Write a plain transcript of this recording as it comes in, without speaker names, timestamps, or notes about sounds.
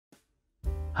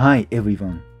Hi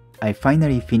everyone, I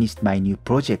finally finished my new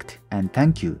project and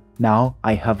thank you. Now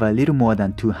I have a little more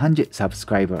than 200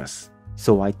 subscribers.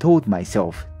 So I told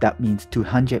myself that means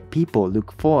 200 people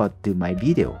look forward to my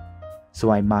video.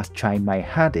 So I must try my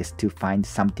hardest to find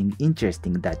something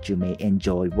interesting that you may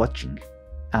enjoy watching.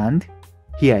 And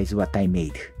here is what I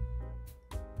made.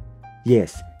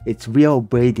 Yes, it's real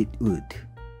braided wood.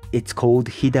 It's called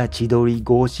Hida Chidori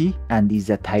Goushi and is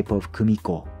a type of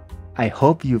Kumiko. I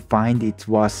hope you find it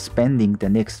worth spending the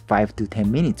next 5 to 10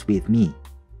 minutes with me.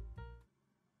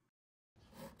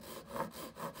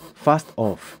 First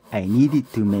off, I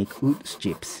needed to make wood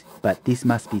strips, but this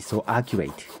must be so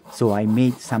accurate, so I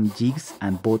made some jigs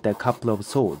and bought a couple of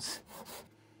saws.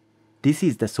 This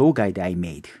is the saw guide I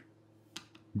made.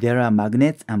 There are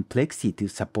magnets and plexi to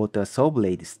support a saw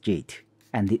blade straight,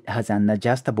 and it has an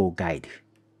adjustable guide.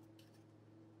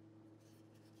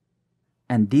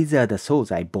 And these are the saws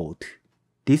I bought.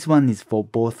 This one is for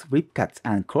both rip cuts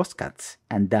and cross cuts,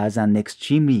 and does an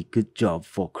extremely good job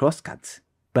for cross cuts.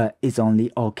 But it's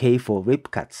only okay for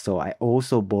rip cuts, so I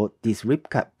also bought this rip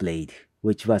cut blade,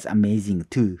 which was amazing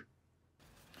too.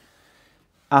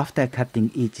 After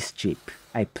cutting each strip,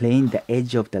 I planed the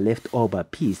edge of the leftover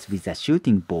piece with a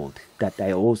shooting board that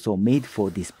I also made for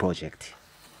this project.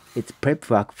 It's prep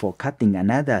work for cutting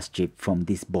another strip from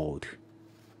this board.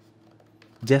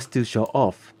 Just to show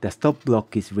off, the stop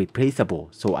block is replaceable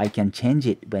so I can change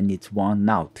it when it's worn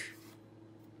out.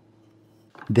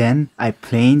 Then I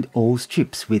planed all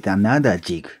strips with another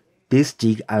jig. This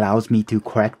jig allows me to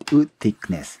correct wood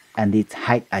thickness and it's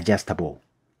height adjustable.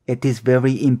 It is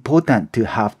very important to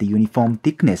have the uniform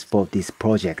thickness for this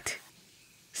project.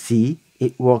 See,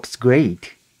 it works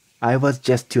great. I was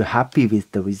just too happy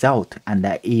with the result and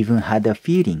I even had a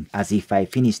feeling as if I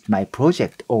finished my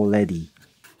project already.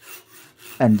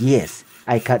 And yes,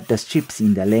 I cut the strips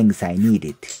in the lengths I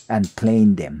needed and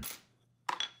planed them.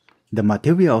 The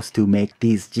materials to make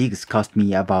these jigs cost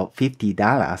me about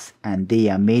 $50 and they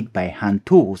are made by hand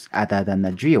tools other than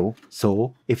a drill,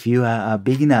 so if you are a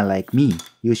beginner like me,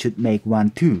 you should make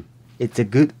one too. It's a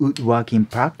good woodworking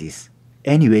practice.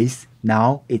 Anyways,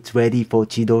 now it's ready for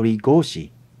Chidori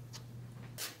Goushi.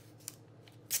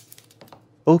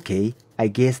 Okay, I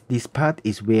guess this part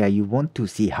is where you want to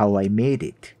see how I made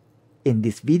it. In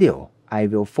this video, I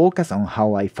will focus on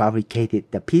how I fabricated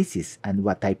the pieces and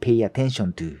what I pay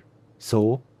attention to.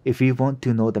 So, if you want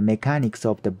to know the mechanics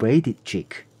of the braided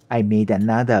trick, I made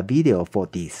another video for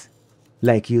this.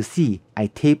 Like you see, I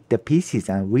taped the pieces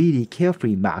and really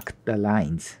carefully marked the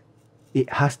lines.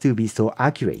 It has to be so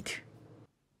accurate.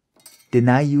 Then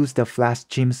I used a flash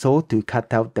trim saw to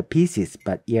cut out the pieces,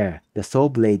 but yeah, the saw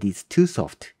blade is too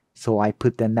soft, so I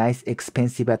put a nice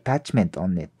expensive attachment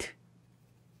on it.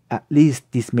 At least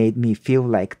this made me feel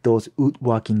like those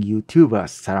woodworking YouTubers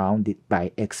surrounded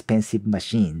by expensive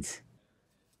machines.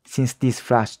 Since this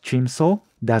flash trim saw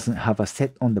doesn't have a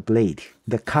set on the blade,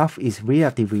 the cuff is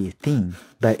relatively thin,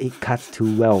 but it cuts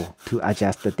too well to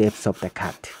adjust the depth of the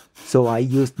cut. So I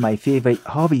used my favorite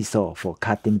hobby saw for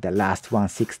cutting the last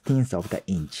 1/16 of the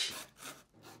inch.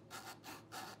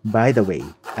 By the way,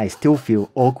 I still feel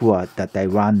awkward that I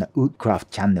run a woodcraft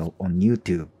channel on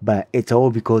YouTube, but it's all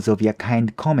because of your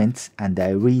kind comments and I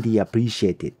really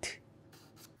appreciate it.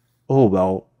 Oh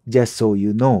well, just so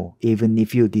you know, even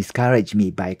if you discourage me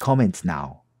by comments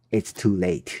now, it's too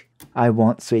late. I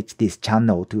won't switch this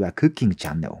channel to a cooking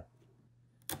channel.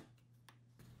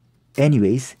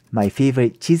 Anyways, my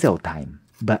favorite chisel time.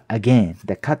 But again,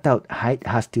 the cutout height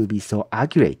has to be so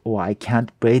accurate or I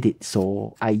can't braid it,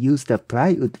 so I use the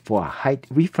plywood for a height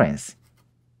reference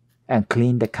and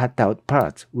clean the cutout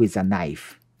parts with a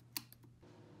knife.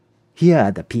 Here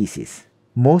are the pieces.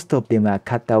 Most of them are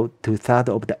cut out to 1/3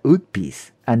 of the wood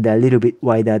piece and a little bit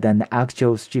wider than the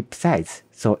actual strip size,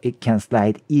 so it can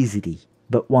slide easily.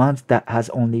 But ones that has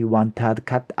only 1/3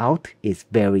 cut out is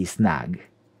very snug.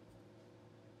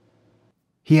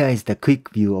 Here is the quick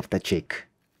view of the trick.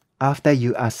 After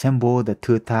you assemble the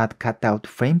 2/3 cutout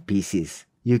frame pieces,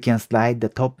 you can slide the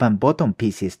top and bottom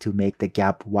pieces to make the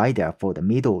gap wider for the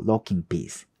middle locking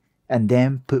piece, and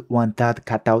then put 1/3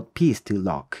 cutout piece to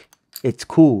lock. It's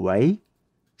cool, right?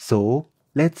 So,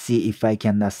 let's see if I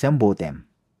can assemble them.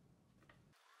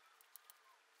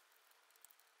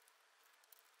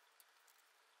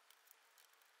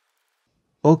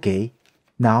 Okay,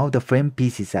 now the frame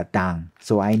pieces are done,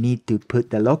 so I need to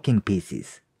put the locking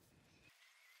pieces.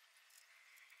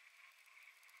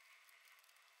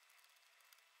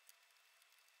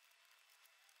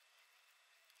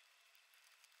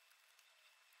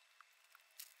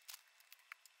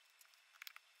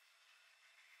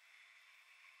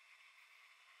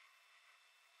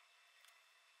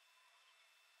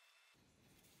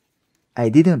 I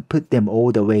didn't put them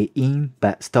all the way in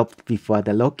but stopped before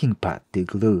the locking part to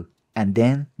glue and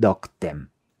then locked them.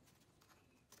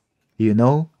 You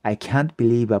know, I can't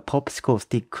believe a popsicle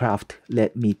stick craft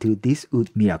led me to this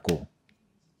wood miracle.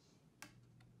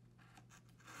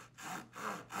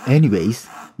 Anyways,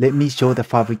 let me show the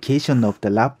fabrication of the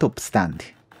laptop stand.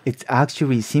 It's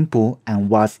actually simple and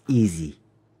was easy.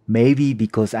 Maybe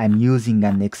because I'm using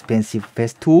an expensive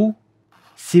Festool?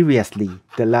 Seriously,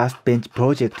 the last bench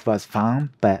project was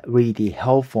fun but really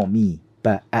hell for me.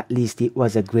 But at least it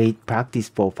was a great practice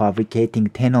for fabricating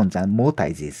tenons and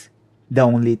mortises. The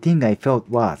only thing I felt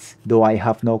was, though I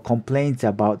have no complaints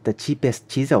about the cheapest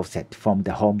chisel set from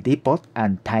the Home Depot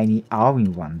and tiny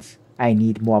Irwin ones, I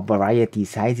need more variety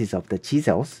sizes of the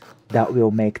chisels. That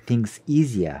will make things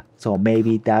easier, so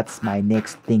maybe that's my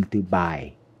next thing to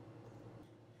buy.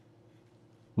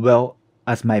 Well,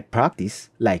 as my practice,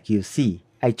 like you see,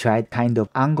 I tried kind of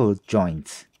angled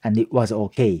joints, and it was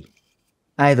okay.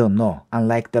 I don't know,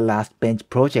 unlike the last bench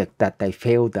project that I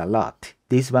failed a lot,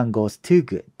 this one goes too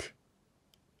good.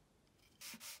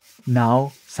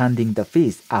 Now, sanding the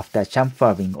face after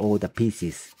chamfering all the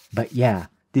pieces. But yeah,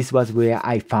 this was where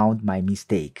I found my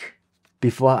mistake.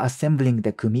 Before assembling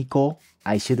the Kumiko,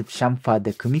 I should have chamfered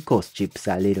the Kumiko strips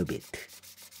a little bit.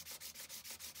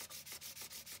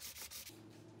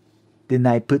 Then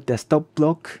I put the stop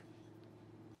block,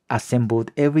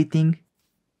 assembled everything,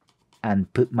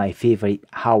 and put my favorite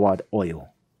Howard oil.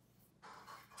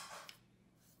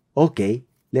 Okay,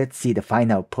 let's see the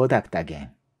final product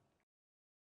again.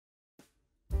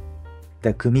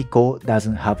 The Kumiko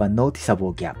doesn't have a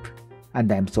noticeable gap,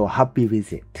 and I'm so happy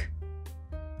with it.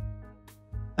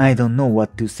 I don't know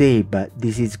what to say, but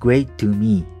this is great to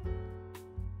me.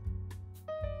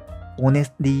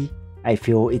 Honestly, I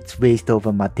feel it's waste of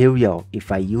a material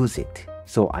if I use it,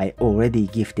 so I already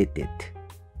gifted it.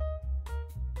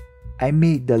 I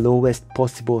made the lowest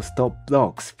possible stop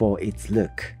blocks for its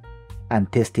look,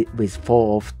 and tested with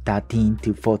 4 of 13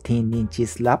 to 14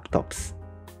 inches laptops.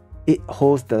 It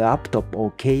holds the laptop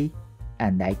okay,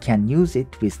 and I can use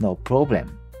it with no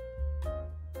problem.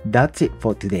 That's it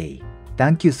for today.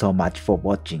 Thank you so much for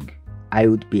watching. I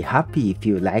would be happy if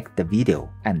you liked the video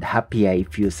and happier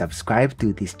if you subscribe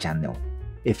to this channel.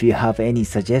 If you have any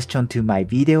suggestion to my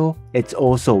video, it's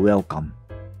also welcome.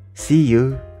 See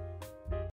you!